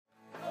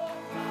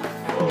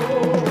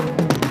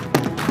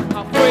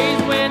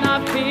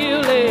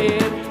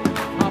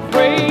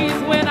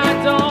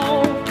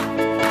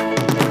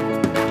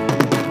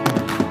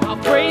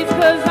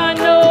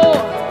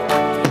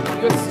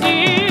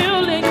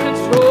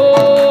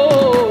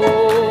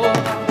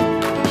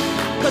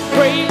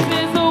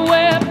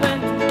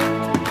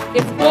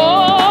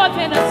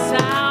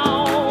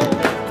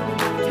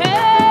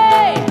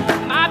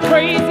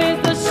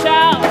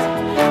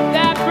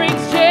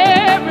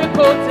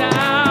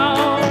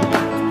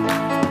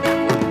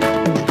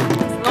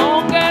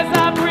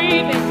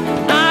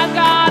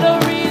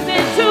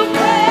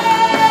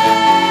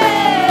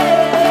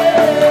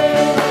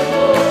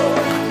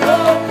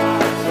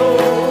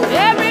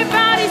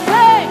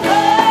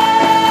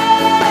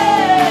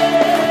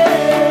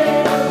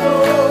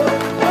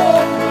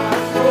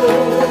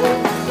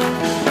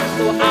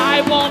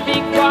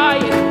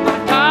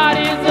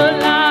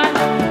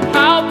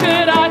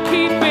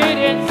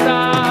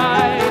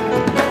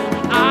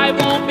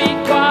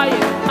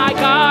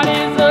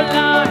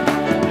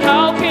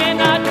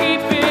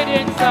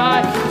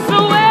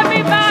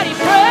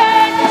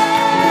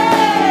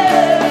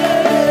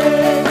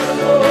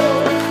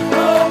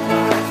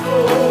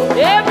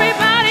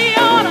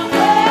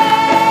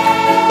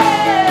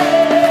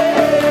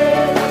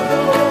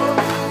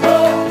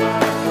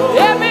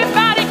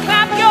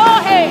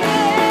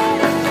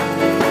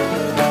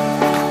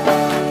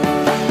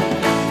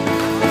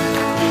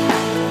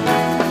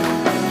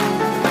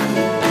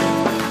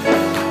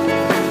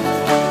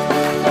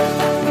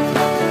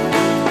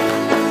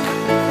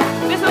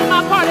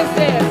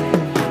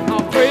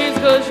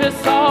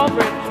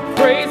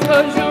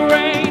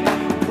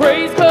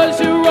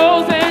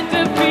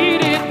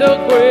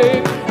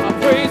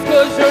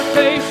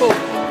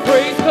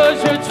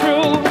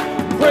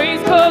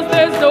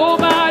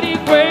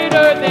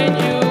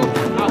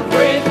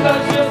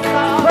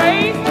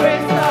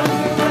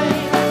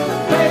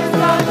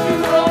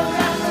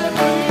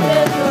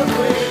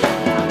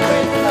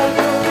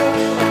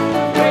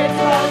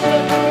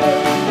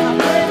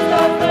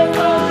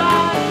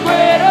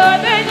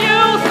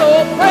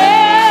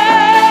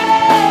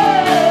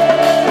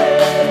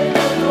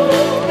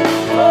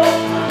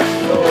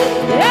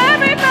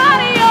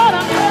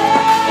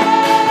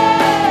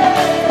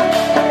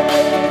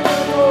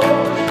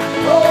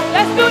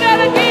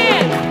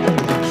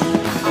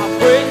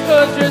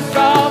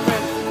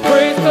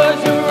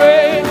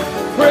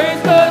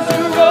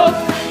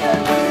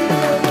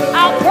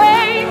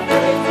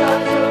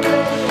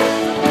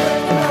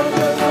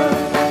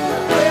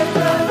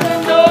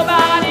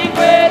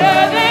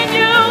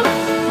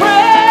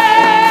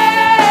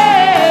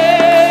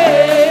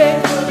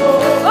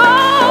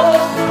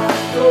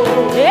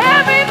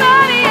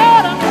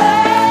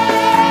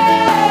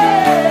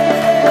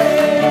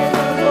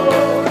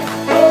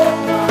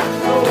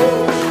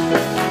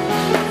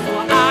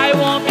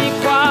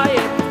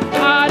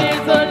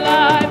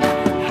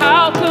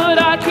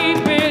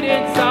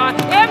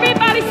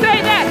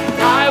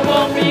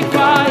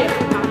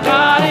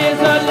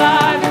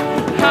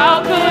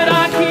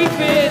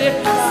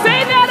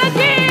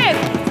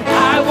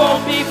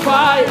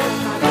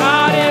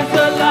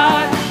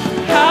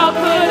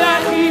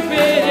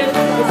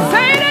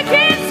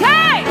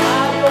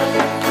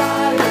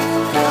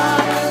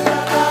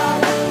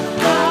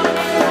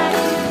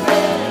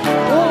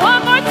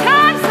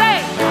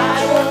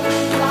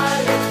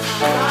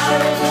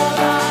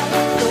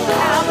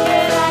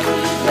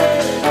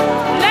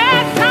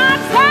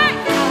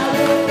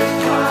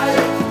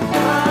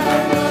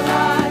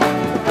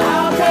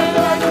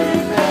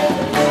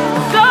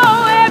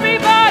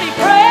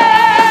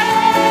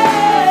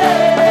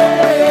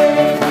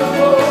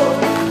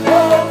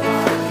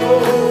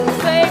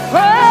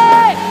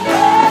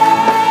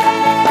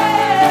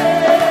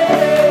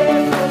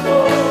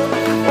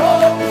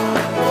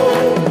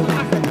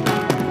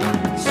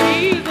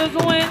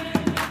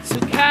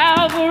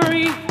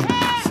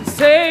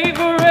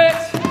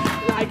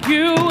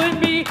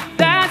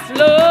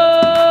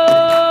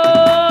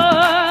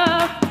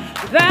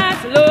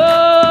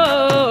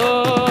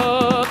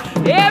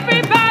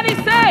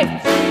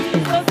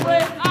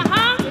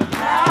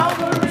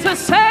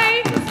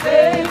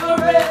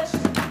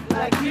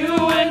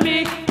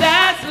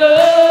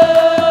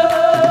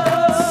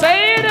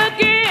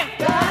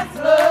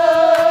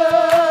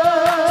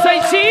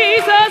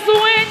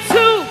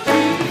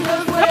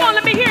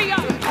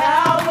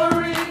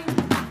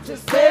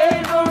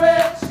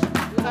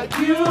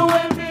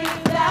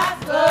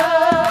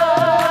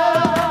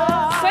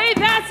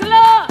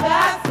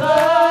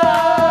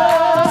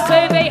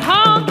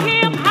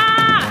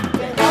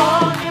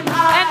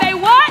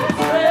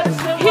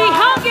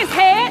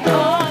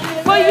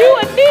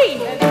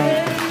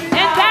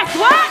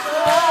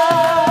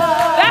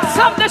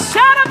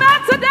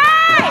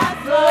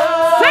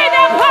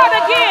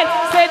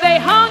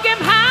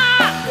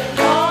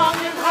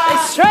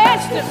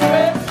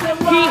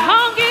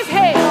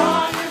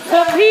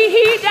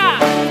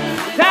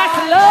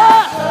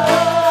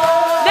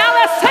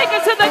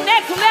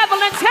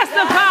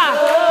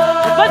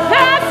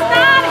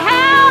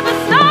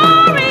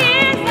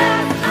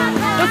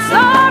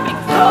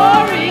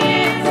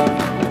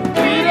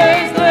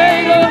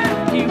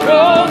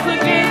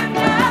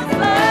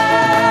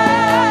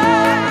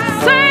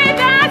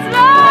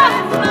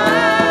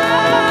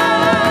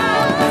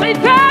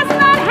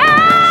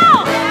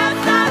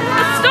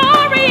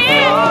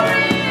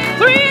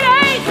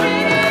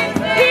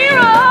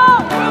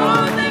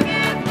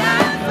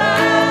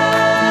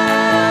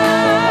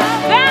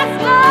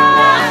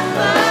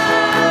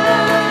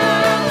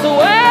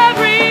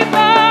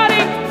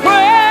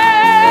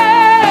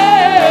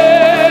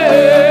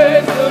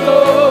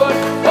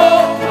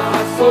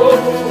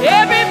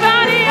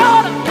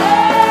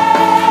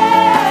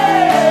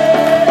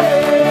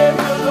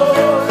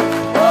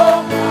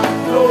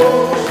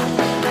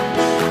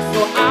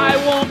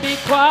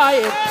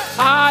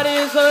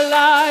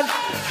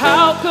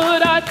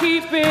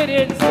keep it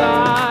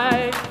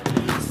inside?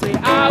 Say,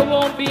 I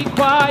won't be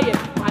quiet.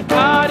 My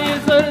God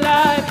is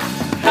alive.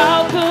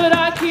 How could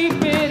I keep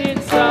it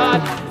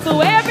inside?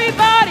 So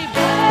everybody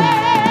praise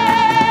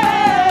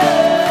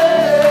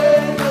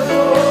the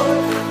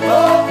Lord,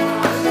 oh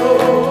my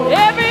soul.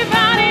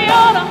 Everybody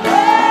ought to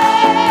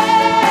praise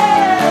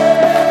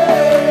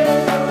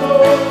the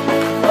Lord,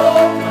 oh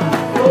my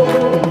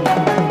soul.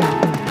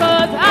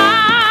 'Cause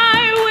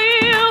I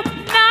will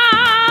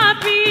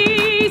not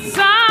be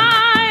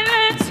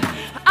silent.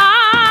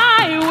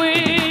 I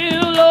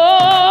will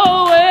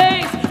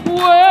always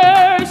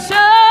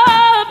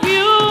worship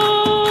you.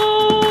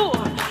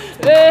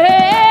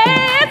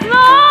 As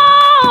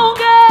long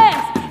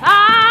as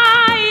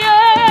I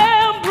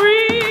am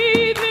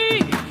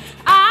breathing,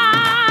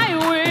 I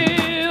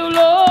will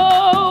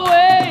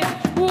always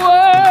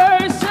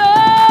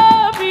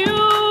worship you.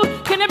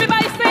 Can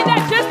everybody say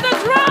that? Just the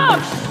drum.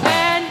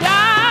 And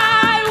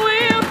I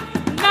will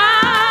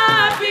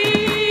not be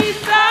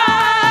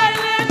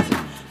silent.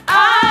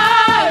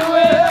 I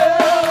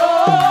will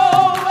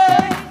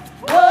always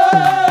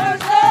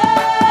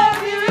worship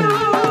you.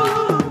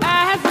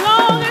 As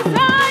long as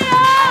I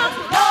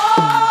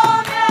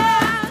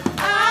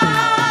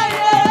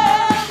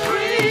am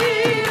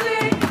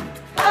breathing,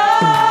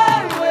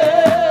 I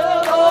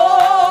will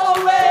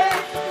always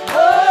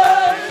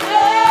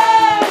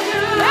worship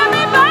you.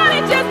 Everybody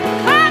just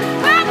clap,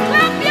 clap,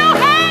 clap your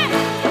hands.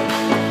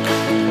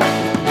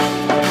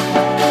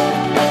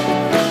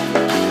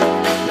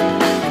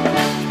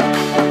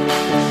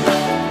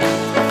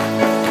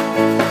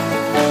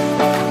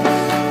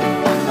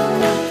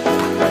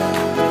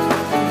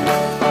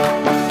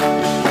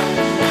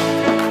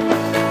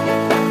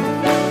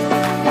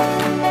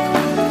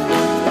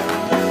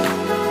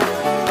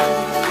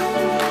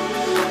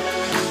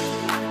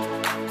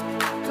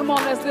 Come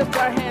on, let's lift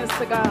our hands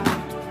to God.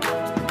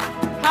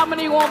 How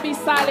many won't be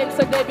silent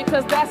today?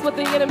 Because that's what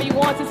the enemy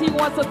wants, is he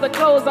wants us to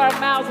close our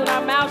mouths, and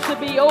our mouths should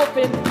be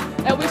open,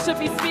 and we should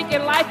be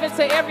speaking life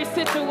into every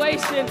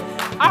situation.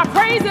 Our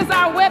praise is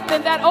our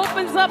weapon that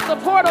opens up the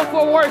portal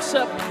for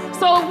worship.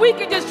 So if we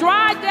can just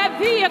drive that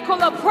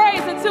vehicle of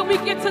praise until we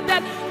get to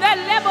that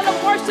level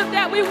of worship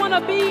that we want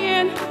to be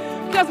in,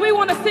 because we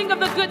want to sing of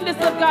the goodness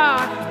of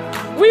God.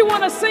 We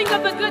want to sing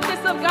of the goodness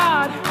of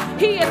God.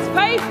 He is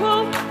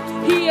faithful.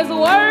 He is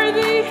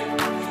worthy.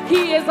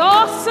 He is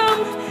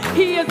awesome.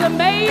 He is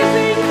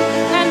amazing.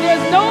 And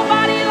there's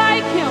nobody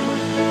like him.